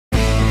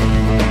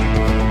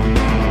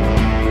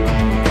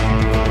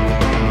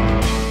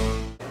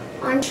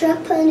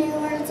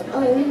Entrepreneurs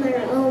own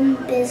their own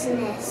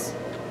business.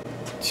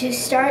 To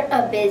start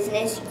a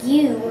business,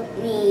 you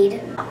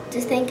need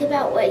to think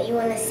about what you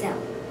want to sell.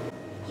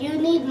 You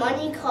need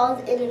money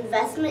called an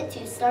investment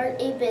to start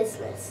a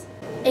business.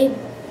 A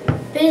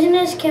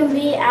business can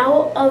be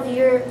out of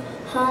your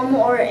home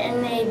or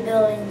in a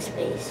building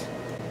space.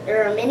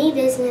 There are many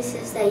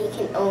businesses that you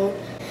can own.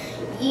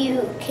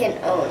 You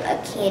can own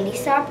a candy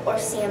shop or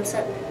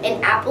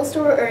an Apple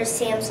store or a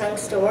Samsung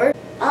store.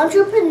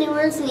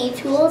 Entrepreneurs need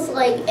tools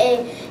like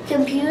a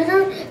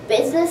computer,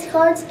 business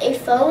cards, a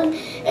phone,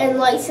 and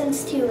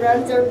license to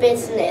run their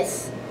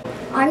business.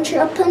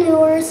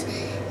 Entrepreneurs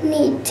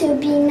need to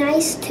be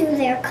nice to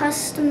their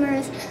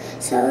customers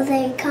so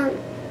they come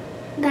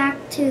back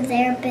to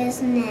their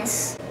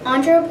business.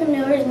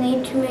 Entrepreneurs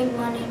need to make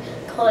money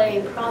called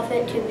a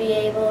profit to be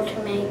able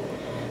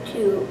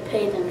to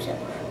pay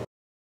themselves.